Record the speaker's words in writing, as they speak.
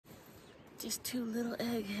Just two little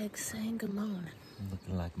eggheads saying good morning.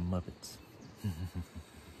 Looking like Muppets.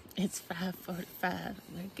 It's 5:45.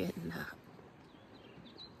 We're getting up.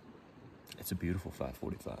 It's a beautiful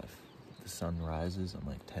 5:45. The sun rises in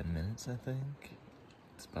like 10 minutes, I think.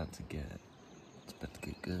 It's about to get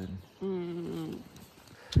good. A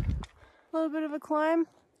little bit of a climb.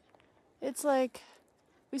 It's like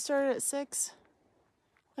we started at 6.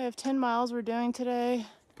 We have 10 miles we're doing today.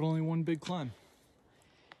 But only one big climb.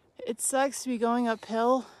 It sucks to be going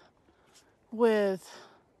uphill with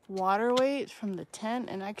water weight from the tent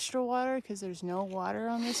and extra water because there's no water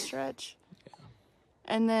on this stretch. Yeah.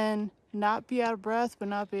 And then not be out of breath but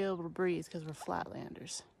not be able to breathe because we're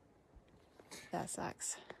flatlanders. That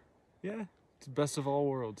sucks. Yeah, it's the best of all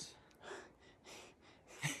worlds.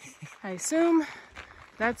 I assume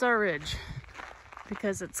that's our ridge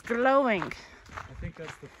because it's glowing. I think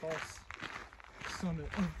that's the false summit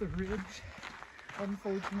of the ridge,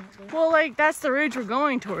 unfortunately. Well, like, that's the ridge we're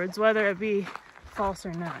going towards, whether it be false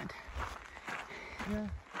or not. Yeah.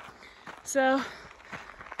 So,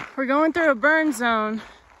 we're going through a burn zone.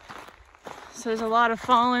 So there's a lot of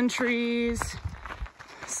fallen trees,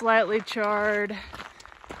 slightly charred.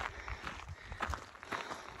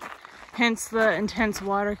 Hence the intense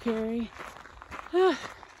water carry.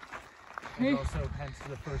 And also hence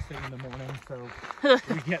the first thing in the morning, so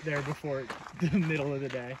we get there before the middle of the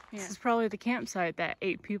day. Yeah. This is probably the campsite that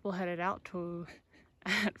 8 people headed out to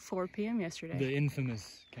at 4 p.m. yesterday. The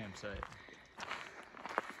infamous campsite.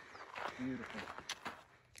 Beautiful.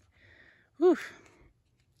 Whew.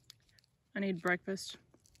 I need breakfast.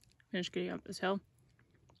 Finished getting up this hill.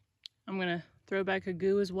 I'm gonna throw back a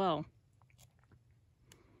goo as well.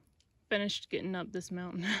 Finished getting up this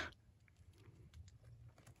mountain.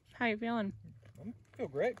 How you feeling? I feel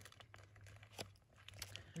great.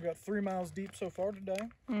 We got 3 miles deep so far today.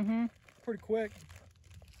 Mm-hmm. Pretty quick.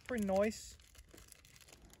 Pretty nice.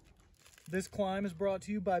 This climb is brought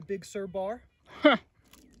to you by Big Sur Bar.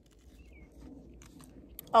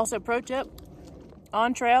 Also, pro tip,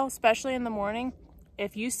 on trail, especially in the morning,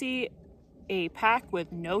 if you see a pack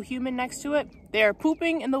with no human next to it, they are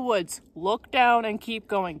pooping in the woods. Look down and keep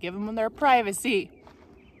going. Give them their privacy.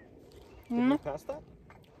 Did we pass that?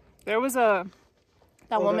 There was that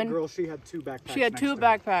woman. That girl, she had 2 backpacks. She had 2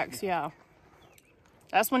 backpacks, yeah.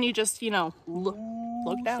 That's when you just, look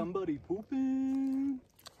down. Somebody pooping.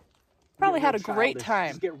 Probably had a great time.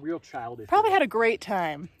 Just get real childish. Probably had a great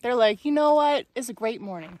time. They're like, you know what? It's a great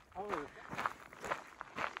morning. Oh.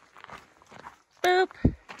 Boop.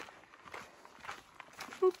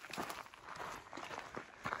 Boop.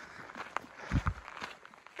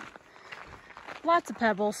 Lots of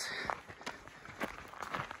pebbles.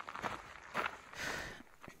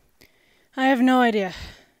 I have no idea.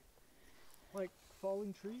 Like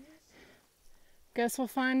falling trees? Guess we'll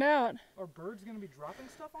find out. Are birds gonna be dropping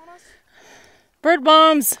stuff on us? Bird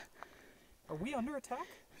bombs! Are we under attack?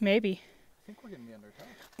 Maybe. I think we're gonna be under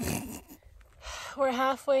attack. We're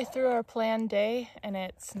halfway through our planned day and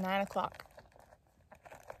it's 9 o'clock.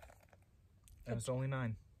 And it's only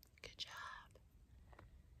 9. Good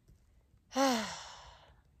job.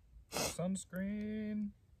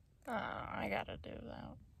 Sunscreen. Oh, I gotta do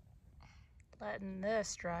that. Letting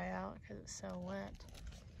this dry out because it's so wet.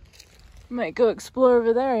 Might go explore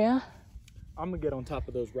over there, yeah? I'm gonna get on top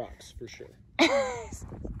of those rocks for sure. A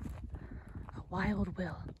wild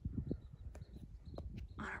will.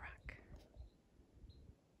 On a rock.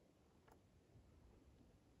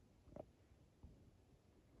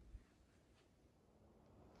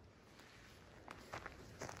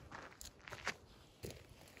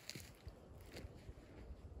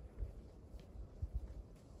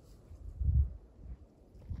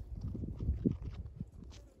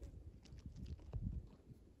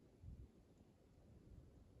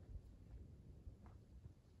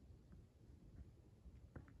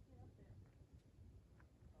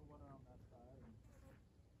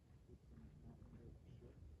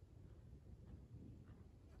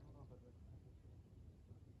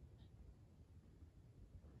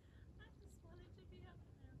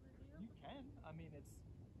 I mean,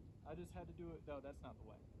 I just had to do it. No, that's not the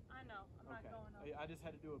way. I know. I'm not going up. I just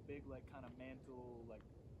had to do a big, like, kind of mantle, like,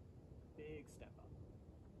 big step up.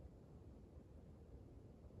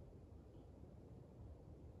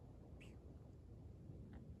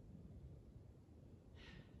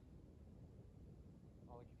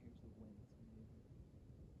 All I can hear is the wind. It's amazing.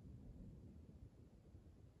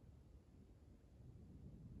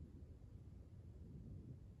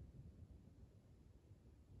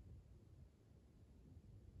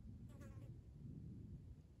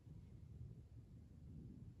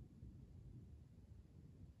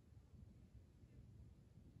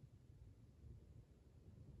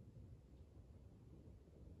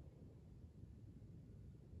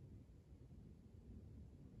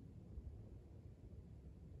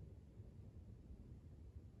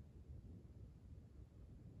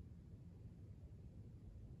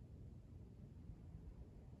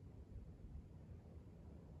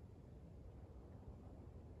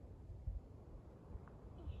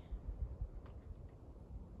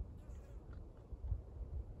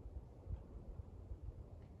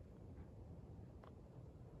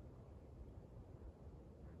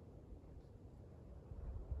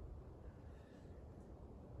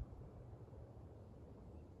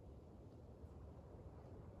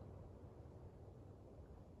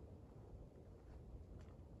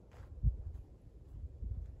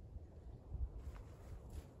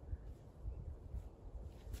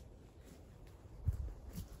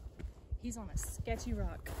 He's on a sketchy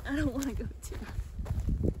rock. I don't want to go too.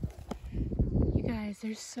 You guys,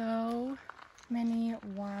 there's so many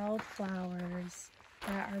wildflowers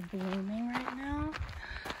that are blooming right now.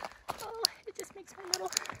 Oh, it just makes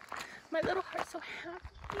my little heart so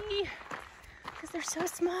happy. Because they're so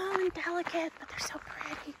small and delicate, but they're so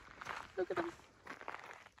pretty. Look at them.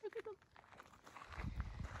 Look at them.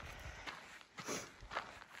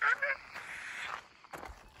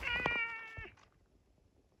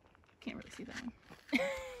 Can't really see that one.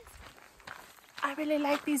 I really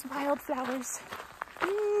like these wildflowers.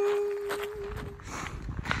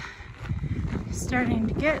 Starting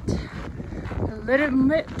to get a little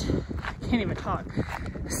bit, I can't even talk.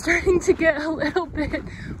 Starting to get a little bit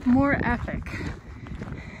more epic.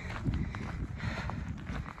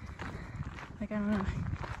 Like, I don't know.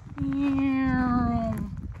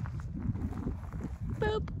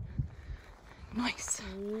 Boop. Nice.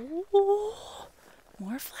 Ooh,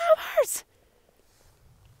 more flowers.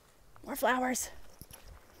 More flowers.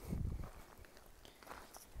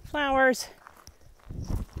 Flowers.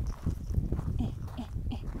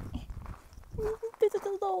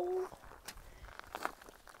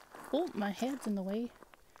 Oh, my head's in the way.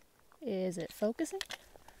 Is it focusing?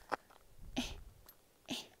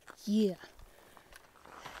 Yeah.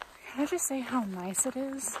 Can I just say how nice it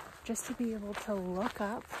is just to be able to look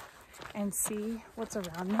up and see what's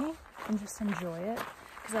around me and just enjoy it?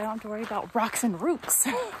 Because I don't have to worry about rocks and roots.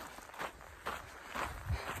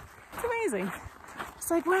 It's amazing. It's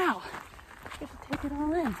like, wow, I get to take it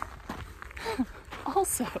all in.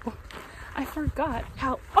 Also, I forgot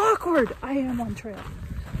how awkward I am on trail.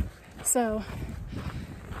 So,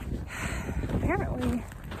 apparently,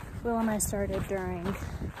 Will and I started during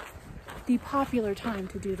the popular time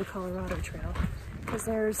to do the Colorado Trail, because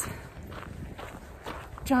there's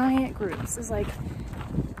giant groups. There's like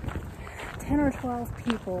 10 or 12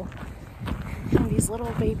 people in these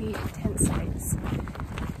little baby tent sites.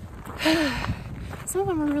 Some of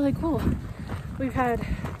them are really cool. We've had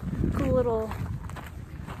cool little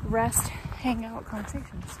rest, hangout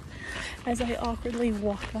conversations as I awkwardly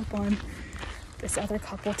walk up on this other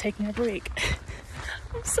couple taking a break.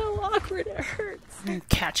 I'm so awkward, it hurts. I'm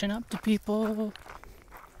catching up to people.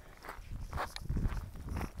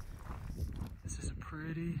 This is a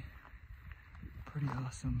pretty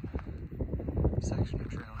awesome section of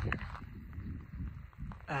trail here.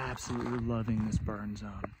 Absolutely loving this burn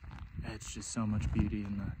zone. It's just so much beauty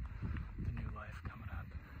in the new life coming up.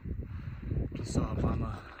 Just saw a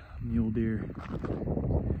mama mule deer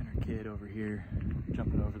and her kid over here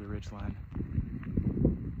jumping over the ridge line.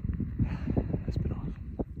 It's been awesome.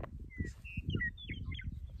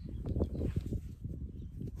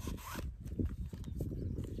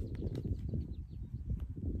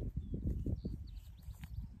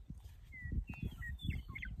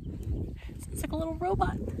 It's like a little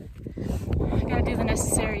robot. I gotta do the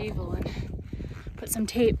necessary evil and put some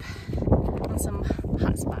tape on some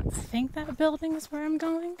hot spots. I think that building is where I'm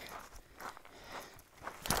going.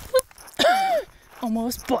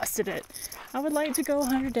 Almost busted it. I would like to go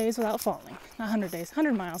 100 days without falling. Not 100 days,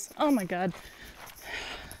 100 miles. Oh my God.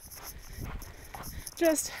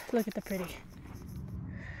 Just look at the pretty.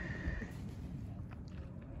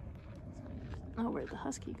 Oh, where'd the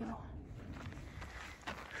husky go?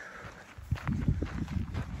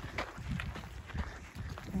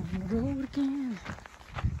 On the road again.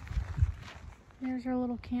 There's our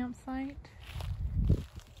little campsite.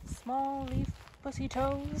 Small leaf pussy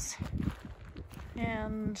toes.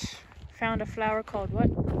 And found a flower called what?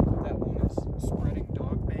 That one is spreading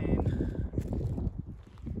dogbane.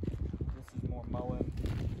 This is more mullein.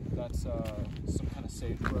 That's some kind of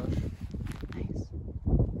sagebrush. Nice. And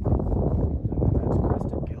then that's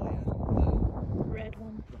crested gilia, Red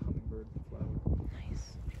one. the hummingbird flower. Nice.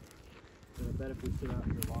 So I bet if we sit out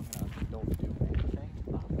here long enough and don't do anything,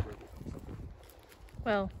 the hummingbird will come over.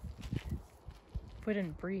 Well, if we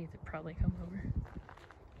didn't breathe, it'd probably come over.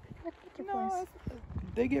 No,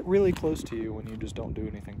 they get really close to you when you just don't do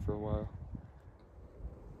anything for a while.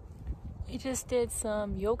 We just did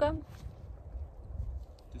some yoga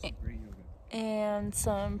Just some great yoga. and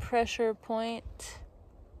some pressure point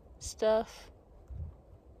stuff.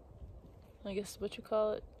 I guess what you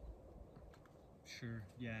call it. Sure,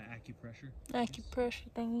 yeah, acupressure.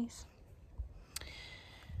 Acupressure thingies.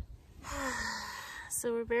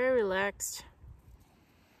 So we're very relaxed.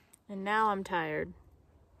 And now I'm tired.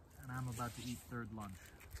 And I'm about to eat third lunch.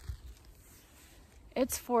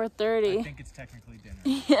 It's 4:30. I think it's technically dinner.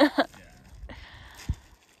 Yeah.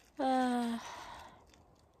 Yeah.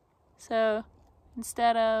 So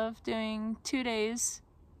instead of doing 2 days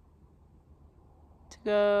to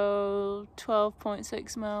go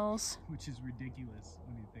 12.6 miles. Which is ridiculous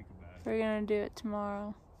when you think about it. We're gonna do it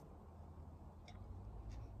tomorrow.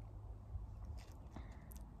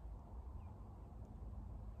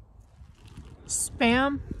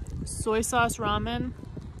 Spam soy sauce ramen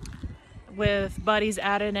with buddies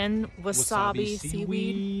added in wasabi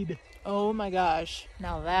seaweed. Oh my gosh,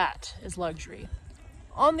 now that is luxury.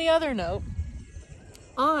 On the other note,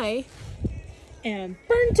 I am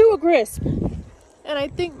burned to a crisp, and I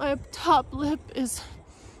think my top lip is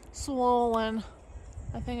swollen.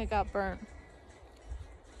 I think it got burnt.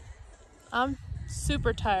 I'm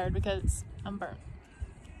super tired because I'm burnt.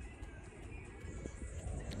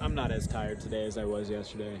 I'm not as tired today as I was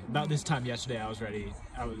yesterday. About this time yesterday, I was ready.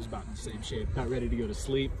 I was about in the same shape. Not ready to go to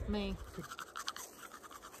sleep. Me.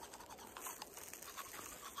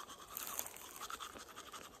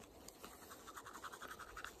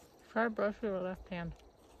 Try to brush with your left hand.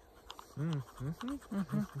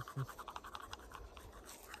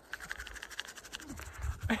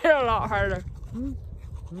 It's a lot harder.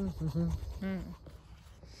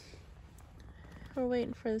 We're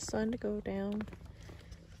waiting for the sun to go down.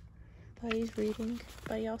 Buddy's reading.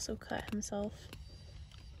 Buddy also cut himself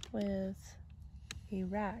with a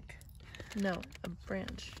rack. No, a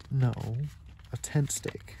branch. No, a tent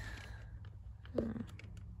stake.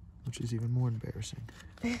 Which is even more embarrassing.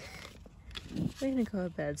 We're gonna go to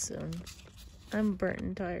bed soon. I'm burnt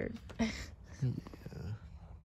and tired.